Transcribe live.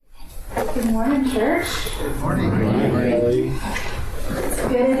Good morning, church. Good morning. Good morning. It's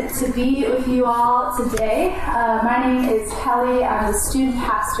good to be with you all today. My name is Kelly. I'm the student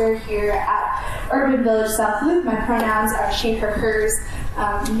pastor here at Urban Village South Loop. My pronouns are she, her, hers.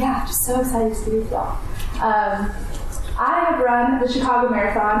 Just so excited to be with you all. I have run the Chicago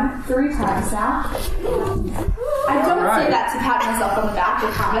Marathon 3 times now. I don't say that to pat myself on the back,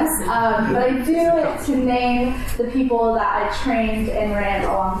 I promise, but I do it to name the people that I trained and ran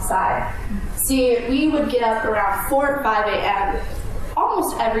alongside. See, we would get up around 4 or 5 a.m.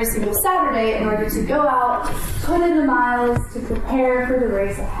 almost every single Saturday in order to go out, put in the miles to prepare for the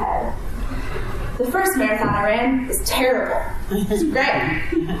race ahead. The first marathon I ran was terrible. It was great.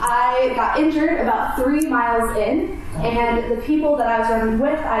 I got injured about 3 miles in, and the people that I was running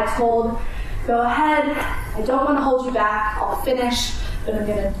with, I told, go ahead, I don't want to hold you back, I'll finish, but I'm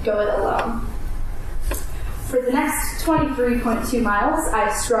going to go it alone. For the next 23.2 miles,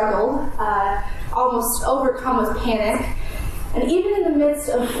 I struggled, almost overcome with panic, and even in the midst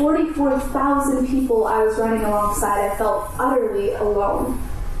of 44,000 people I was running alongside, I felt utterly alone.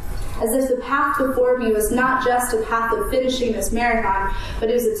 As if the path before me was not just a path of finishing this marathon,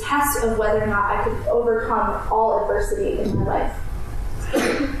 but it was a test of whether or not I could overcome all adversity in my life.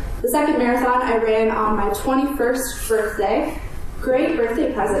 The second marathon I ran on my 21st birthday. Great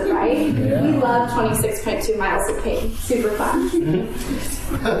birthday present, right? Yeah. We love 26.2 miles of pain. Super fun.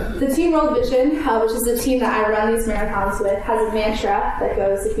 The Team World Vision, which is the team that I run these marathons with, has a mantra that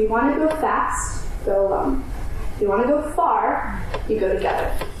goes, if you want to go fast, go alone. If you want to go far, you go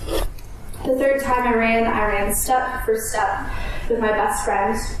together. The third time I ran step for step with my best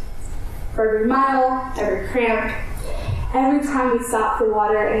friend. For every mile, every cramp, every time we stopped for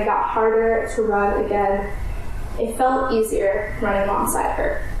water and it got harder to run again, it felt easier running alongside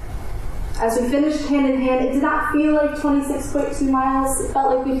her. As we finished hand in hand, it did not feel like 26.2 miles. It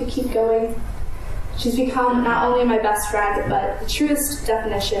felt like we could keep going. She's become not only my best friend, but the truest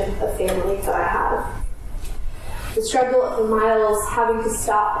definition of family that I have. The struggle of the miles, having to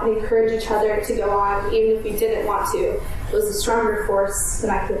stop and encourage each other to go on, even if we didn't want to, was a stronger force than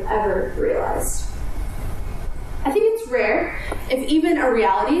I could have ever realized. I think it's rare, if even a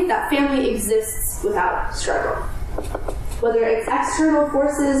reality, that family exists without struggle. Whether it's external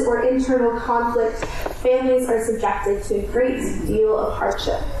forces or internal conflict, families are subjected to a great deal of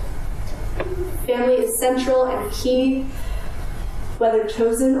hardship. Family is central and key, whether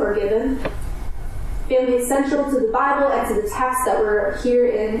chosen or given. Family is central to the Bible and to the text that we're here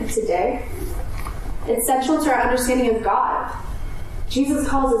in today. It's central to our understanding of God. Jesus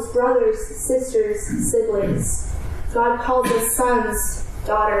calls us brothers, sisters, siblings. God calls us sons,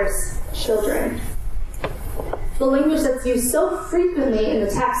 daughters, children. The language that's used so frequently in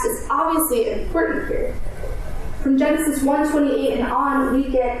the text is obviously important here. From Genesis 1:28 and on, we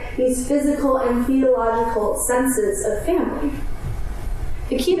get these physical and theological senses of family.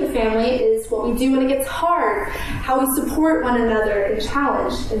 The key to family is what we do when it gets hard, how we support one another in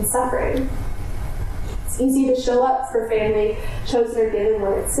challenge and suffering. It's easy to show up for family, chosen or given,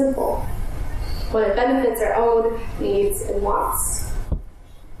 when it's simple, when it benefits our own needs and wants.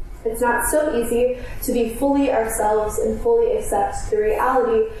 It's not so easy to be fully ourselves and fully accept the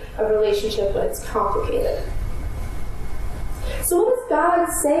reality of a relationship when it's complicated. So what does God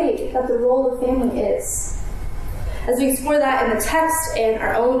say that the role of family is? As we explore that in the text and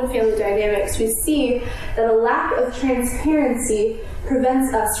our own family dynamics, we see that a lack of transparency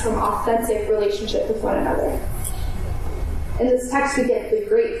prevents us from authentic relationship with one another. In this text, we get the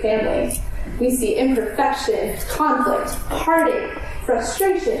great family. We see imperfection, conflict, heartache,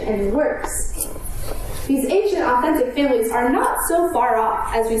 frustration, and works. These ancient, authentic families are not so far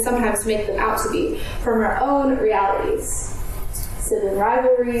off as we sometimes make them out to be from our own realities. Sibling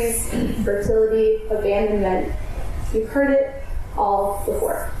rivalries, fertility, abandonment. You've heard it all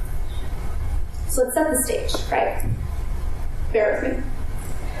before. So let's set the stage, right? Bear with me.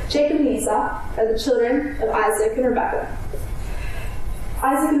 Jacob and Esau are the children of Isaac and Rebekah.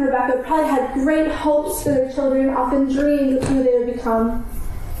 Isaac and Rebekah probably had great hopes for their children, often dreamed of who they would become.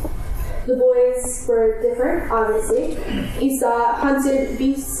 The boys were different, obviously. Esau hunted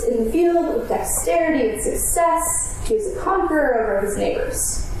beasts in the field with dexterity and success. He was a conqueror over his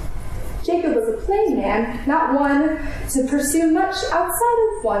neighbors. Jacob was a plain man, not one to pursue much outside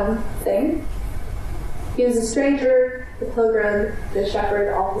of one thing. He was a stranger, the pilgrim, the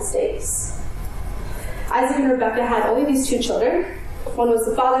shepherd, all the stakes. Isaac and Rebekah had only these 2 children. One was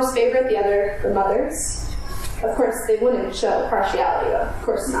the father's favorite, the other the mother's. Of course, they wouldn't show partiality, though. Of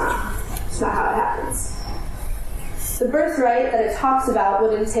course not. It's not how it happens. The birthright that it talks about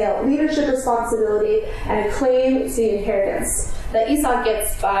would entail leadership responsibility and a claim to the inheritance. that Esau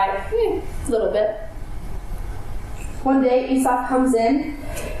gets by a little bit. One day, Esau comes in,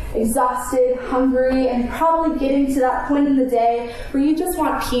 exhausted, hungry, and probably getting to that point in the day where you just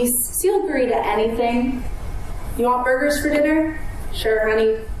want peace, so you'll agree to anything. You want burgers for dinner? Sure,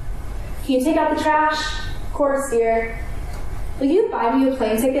 honey. Can you take out the trash? Of course, dear. Will you buy me a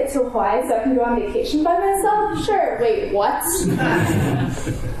plane ticket to Hawaii so I can go on vacation by myself? Sure. Wait, what?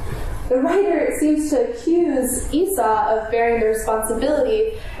 The writer seems to accuse Esau of bearing the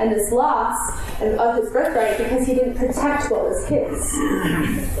responsibility and this loss of his birthright because he didn't protect what was his.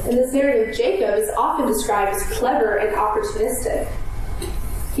 In this narrative, Jacob is often described as clever and opportunistic.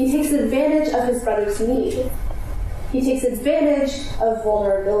 He takes advantage of his brother's need. He takes advantage of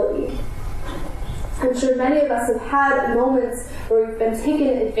vulnerability. I'm sure many of us have had moments where we've been taken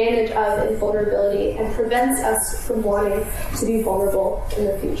advantage of in vulnerability and prevents us from wanting to be vulnerable in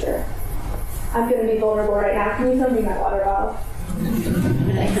the future. I'm going to be vulnerable right now. Can you throw me my water bottle?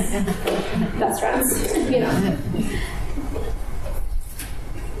 Thanks. Best friends, you know.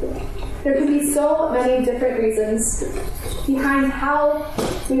 There can be so many different reasons behind how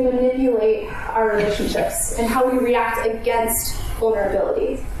we manipulate our relationships and how we react against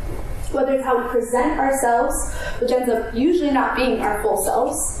vulnerability. Whether it's how we present ourselves, which ends up usually not being our full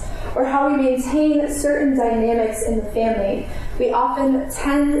selves, or how we maintain certain dynamics in the family, we often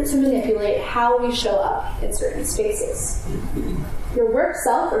tend to manipulate how we show up in certain spaces. Your work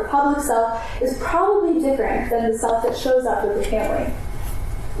self or public self is probably different than the self that shows up with the family.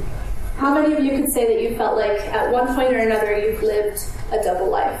 How many of you could say that you felt like at one point or another you've lived a double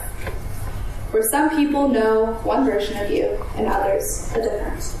life, where some people know one version of you and others a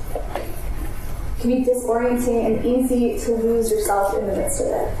different? It can be disorienting and easy to lose yourself in the midst of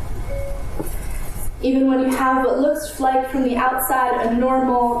it. Even when you have what looks like from the outside a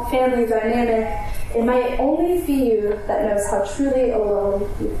normal family dynamic, it might only be you that knows how truly alone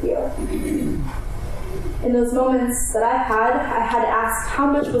you feel. In those moments that I had to ask how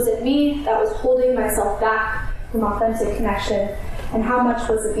much was it me that was holding myself back from authentic connection, and how much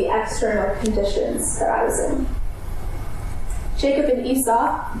was it the external conditions that I was in. Jacob and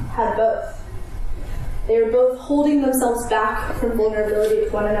Esau had both. They were both holding themselves back from vulnerability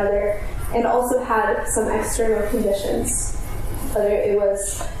with one another, and also had some external conditions, whether it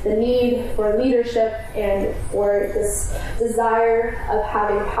was the need for leadership and for this desire of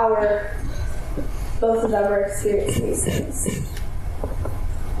having power. Both of them were experiencing these things.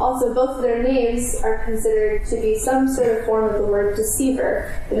 Also, both of their names are considered to be some sort of form of the word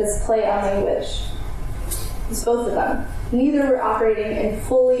deceiver in this play on language. It's both of them. Neither were operating in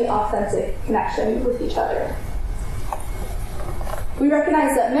fully authentic connection with each other. We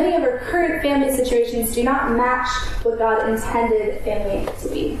recognize that many of our current family situations do not match what God intended family to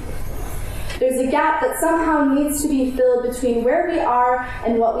be. There's a gap that somehow needs to be filled between where we are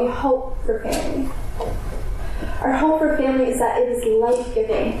and what we hope for family. Our hope for family is that it is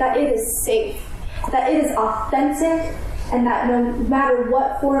life-giving, that it is safe, that it is authentic, and that no matter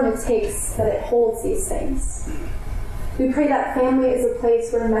what form it takes, that it holds these things. We pray that family is a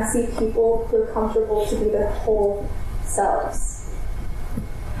place where messy people feel comfortable to be their whole selves.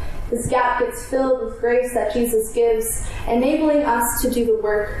 This gap gets filled with grace that Jesus gives, enabling us to do the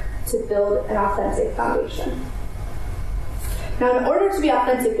work to build an authentic foundation. Now, in order to be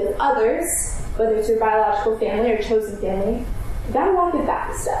authentic with others, whether it's your biological family or chosen family, you've got to walk it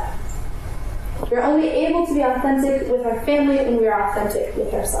back a step. We're only able to be authentic with our family when we are authentic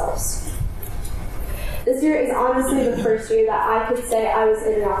with ourselves. This year is honestly the first year that I could say I was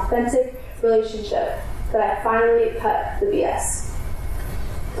in an authentic relationship, that I finally cut the BS.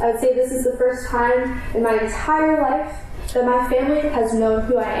 I would say this is the first time in my entire life that my family has known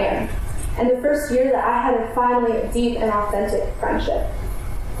who I am, and the first year that I had a finally deep and authentic friendship.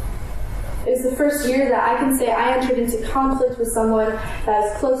 It was the first year that I can say I entered into conflict with someone that I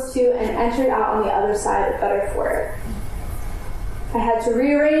was close to and entered out on the other side better for it. I had to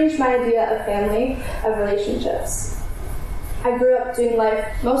rearrange my idea of family, of relationships. I grew up doing life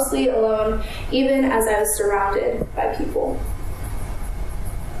mostly alone, even as I was surrounded by people.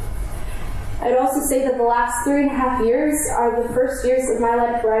 I'd also say that the last 3.5 years are the first years of my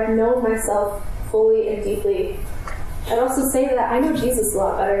life where I've known myself fully and deeply. I'd also say that I know Jesus a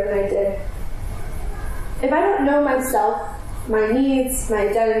lot better than I did. If I don't know myself, my needs, my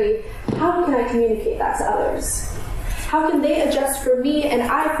identity, how can I communicate that to others? How can they adjust for me and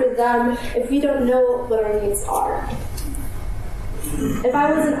I for them if we don't know what our needs are? If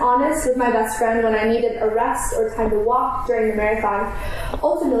I wasn't honest with my best friend when I needed a rest or time to walk during the marathon,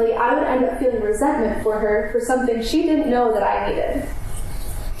 ultimately I would end up feeling resentment for her for something she didn't know that I needed.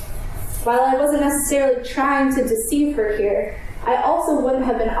 While I wasn't necessarily trying to deceive her here, I also wouldn't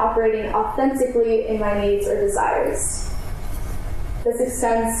have been operating authentically in my needs or desires. This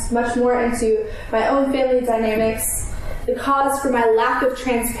extends much more into my own family dynamics. The cause for my lack of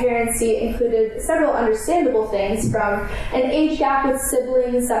transparency included several understandable things, from an age gap with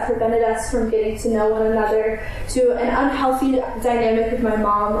siblings that prevented us from getting to know one another, to an unhealthy dynamic with my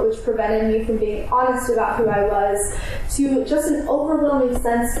mom, which prevented me from being honest about who I was, to just an overwhelming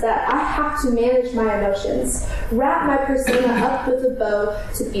sense that I have to manage my emotions, wrap my persona up with a bow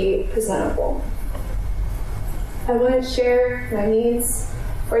to be presentable. I wouldn't share my needs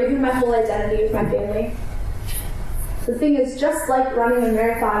or even my whole identity with my family. The thing is, just like running a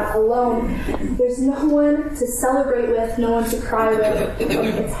marathon alone, there's no one to celebrate with, no one to cry with.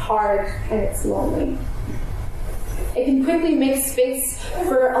 It's hard and it's lonely. It can quickly make space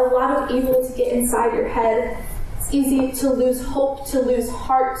for a lot of evil to get inside your head. It's easy to lose hope, to lose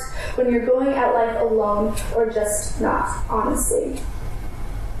heart when you're going at life alone or just not, honestly.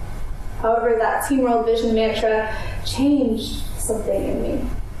 However, that Teen World Vision mantra changed something in me.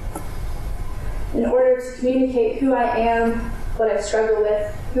 In order to communicate who I am, what I struggle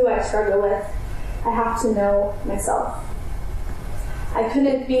with, who I struggle with, I have to know myself. I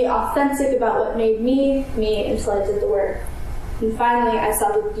couldn't be authentic about what made me, me, until I did the work. And finally, I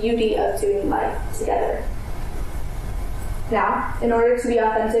saw the beauty of doing life together. Now, in order to be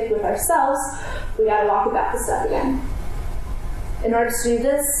authentic with ourselves, we gotta walk it back a step again. In order to do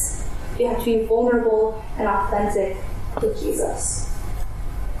this, we have to be vulnerable and authentic with Jesus.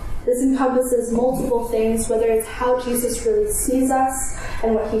 This encompasses multiple things, whether it's how Jesus really sees us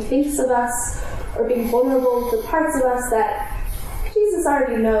and what he thinks of us, or being vulnerable with the parts of us that Jesus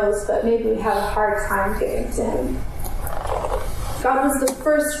already knows, but maybe we have a hard time giving to him. God was the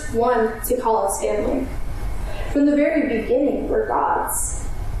first one to call us family. From the very beginning, we're God's.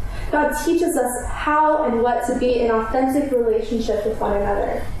 God teaches us how and what to be in authentic relationship with one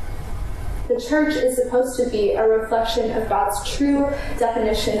another. The church is supposed to be a reflection of God's true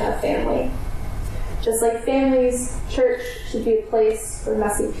definition of family. Just like families, church should be a place where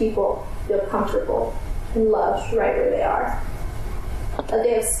messy people feel comfortable and loved right where they are. That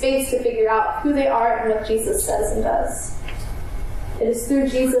they have space to figure out who they are and what Jesus says and does. It is through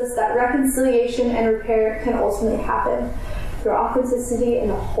Jesus that reconciliation and repair can ultimately happen, through authenticity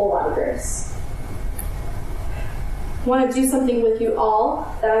and a whole lot of grace. I want to do something with you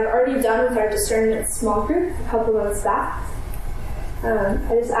all that I've already done with our discernment small group a couple months back. I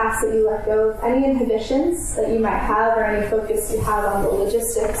just ask that you let go of any inhibitions that you might have or any focus you have on the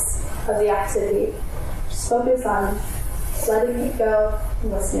logistics of the activity. Just focus on letting it go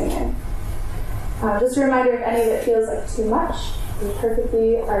and listening in. Just a reminder, if any of it feels like too much, you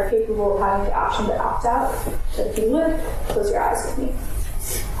perfectly are capable of having the option to opt out. But if you would, close your eyes with me.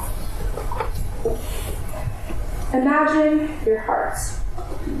 Imagine your heart.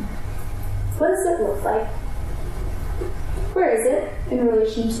 What does it look like? Where is it in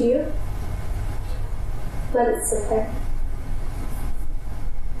relation to you? Let it sit there.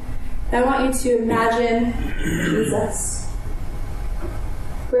 I want you to imagine Jesus.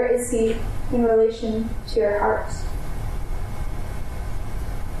 Where is he in relation to your heart?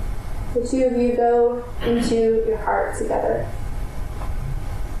 The two of you go into your heart together.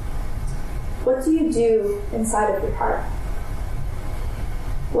 What do you do inside of your heart?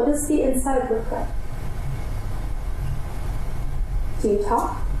 What does the inside look like? Do you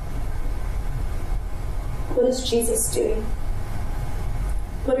talk? What is Jesus doing?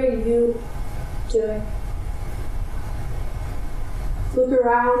 What are you doing? Look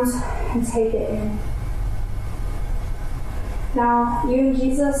around and take it in. Now, you and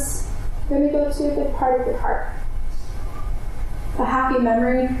Jesus are going to go to a good part of your heart. A happy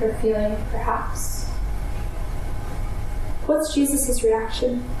memory or feeling, perhaps. What's Jesus'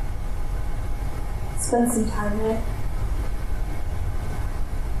 reaction? Spend some time there.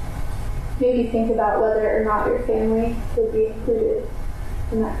 Maybe think about whether or not your family would be included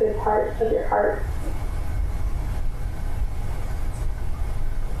in that good part of your heart.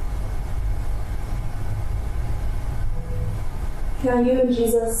 Now you and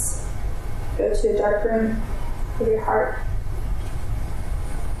Jesus go to a dark room of your heart.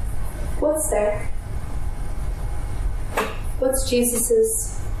 What's there? What's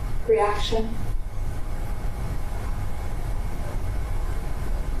Jesus' reaction?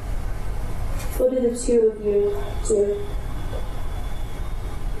 What do the two of you do?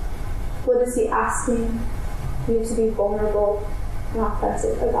 What is he asking you to be vulnerable and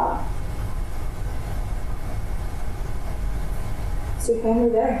authentic about? Is your family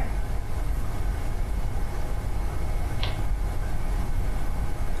there?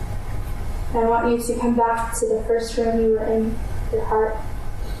 I want you to come back to the first room you were in your heart.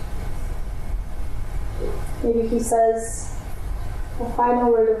 Maybe he says a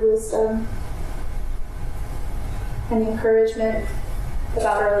final word of wisdom and encouragement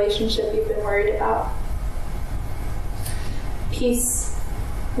about a relationship you've been worried about. Peace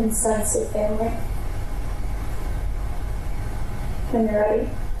and sense of family. When you're ready,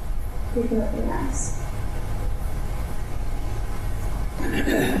 you can open your eyes.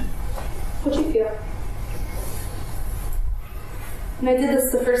 What'd you feel? When I did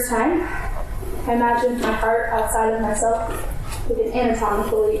this the first time, I imagined my heart outside of myself with an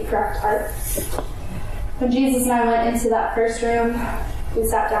anatomically correct heart. When Jesus and I went into that first room, we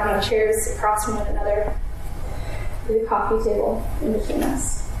sat down on chairs across from one another with a coffee table in between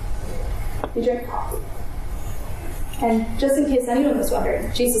us. We drank coffee. And just in case anyone was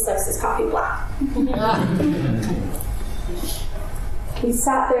wondering, Jesus likes his coffee black. We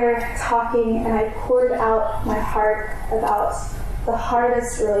sat there talking, and I poured out my heart about the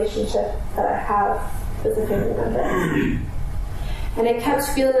hardest relationship that I have with a family member. And I kept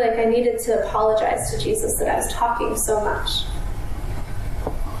feeling like I needed to apologize to Jesus that I was talking so much.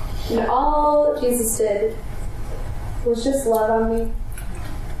 And all Jesus did was just love on me,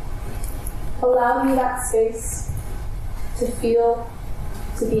 allow me that space to feel,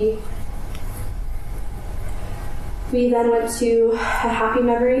 to be. We then went to a happy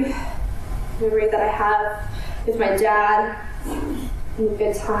memory that I have with my dad and the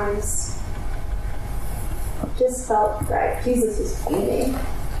good times. It just felt right. Jesus was feeding.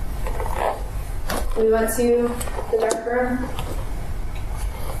 We went to the dark room,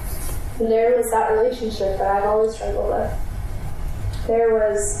 and there was that relationship that I've always struggled with. There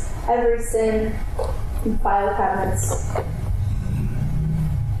was every sin in file cabinets.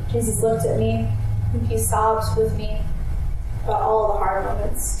 Jesus looked at me, and he sobbed with me about all the hard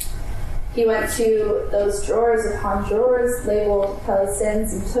moments. He went to those drawers upon drawers labeled Kelly's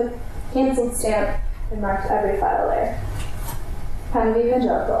sins and took canceled stamp and marked every file there. Kind of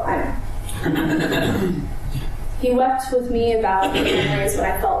evangelical, I know. He wept with me about the memories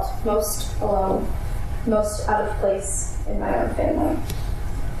when I felt most alone, most out of place in my own family.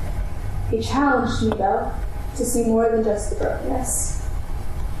 He challenged me, though, to see more than just the brokenness.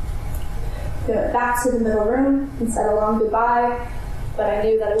 We went back to the middle room and said a long goodbye, but I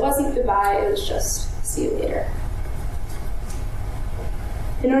knew that it wasn't goodbye, it was just see you later.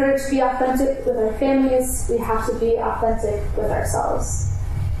 In order to be authentic with our families, we have to be authentic with ourselves.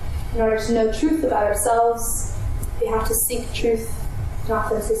 In order to know truth about ourselves, we have to seek truth and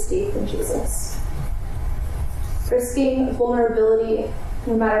authenticity from Jesus. Risking vulnerability,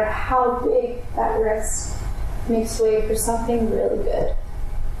 no matter how big that risk, makes way for something really good.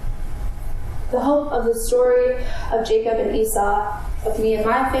 The hope of the story of Jacob and Esau, of me and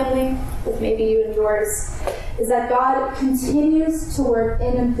my family, with maybe you and yours, is that God continues to work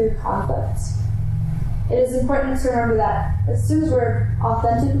in and through conflict. It is important to remember that as soon as we're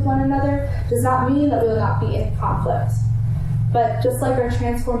authentic with one another, does not mean that we will not be in conflict. But just like our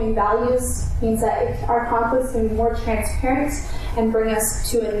transforming values means that our conflicts can be more transparent and bring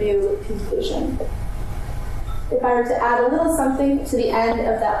us to a new conclusion. If I were to add a little something to the end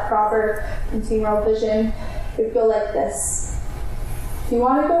of that proverb from Team World Vision, it would go like this. If you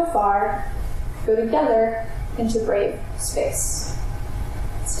want to go far, go together into brave space.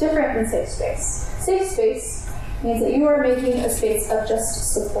 It's different than safe space. Safe space means that you are making a space of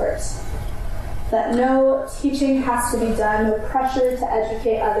just support. That no teaching has to be done, no pressure to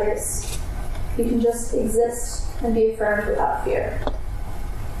educate others. You can just exist and be affirmed without fear.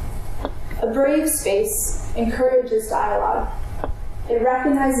 A brave space encourages dialogue. It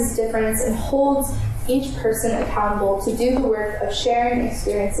recognizes difference and holds each person accountable to do the work of sharing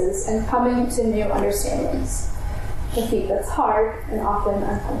experiences and coming to new understandings. A feat that's hard and often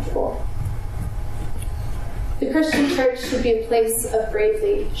uncomfortable. The Christian church should be a place of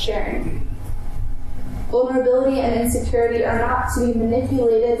bravely sharing. Vulnerability and insecurity are not to be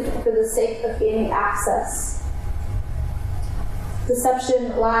manipulated for the sake of gaining access.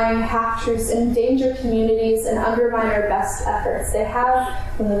 Deception, lying, half-truths endanger communities and undermine our best efforts. They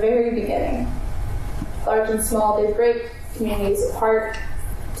have from the very beginning. Large and small, they break communities apart,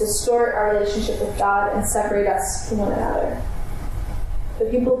 distort our relationship with God, and separate us from one another. The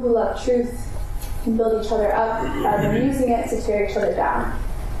people who love truth can build each other up rather than using it to tear each other down.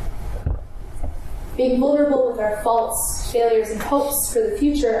 Being vulnerable with our faults, failures, and hopes for the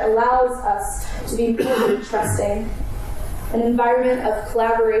future allows us to be fully trusting, an environment of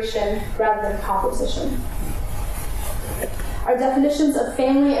collaboration rather than competition. Our definitions of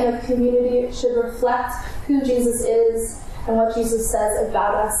family and of community should reflect who Jesus is and what Jesus says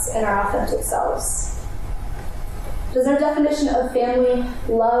about us and our authentic selves. Does our definition of family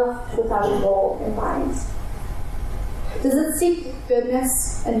love without a goal in mind? Does it seek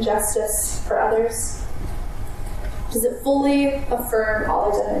goodness and justice for others? Does it fully affirm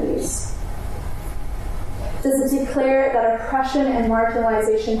all identities? Does it declare that oppression and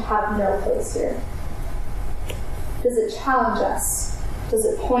marginalization have no place here? Does it challenge us? Does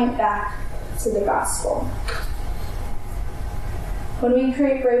it point back to the gospel? When we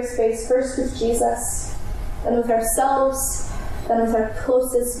create brave space, first with Jesus, then with ourselves, then with our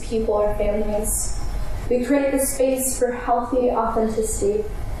closest people, our families, we create the space for healthy authenticity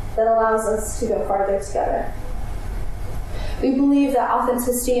that allows us to go farther together. We believe that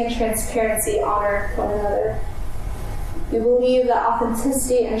authenticity and transparency honor one another. We believe that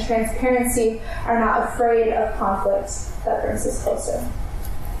authenticity and transparency are not afraid of conflict that brings us closer.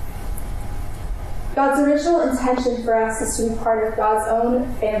 God's original intention for us is to be part of God's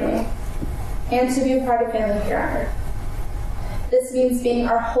own family and to be a part of family here on earth. This means being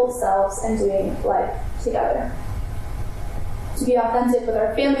our whole selves and doing life together. To be authentic with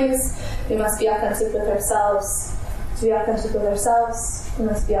our families, we must be authentic with ourselves. To be authentic with ourselves, we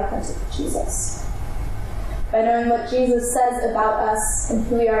must be authentic with Jesus. By knowing what Jesus says about us and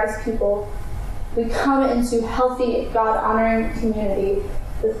who we are as people, we come into healthy, God-honoring community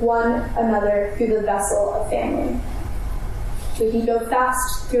with one another through the vessel of family. We can go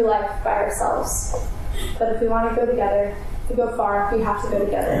fast through life by ourselves, but if we want to go together, to go far, we have to go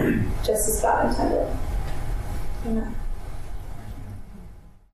together, just as God intended. Amen.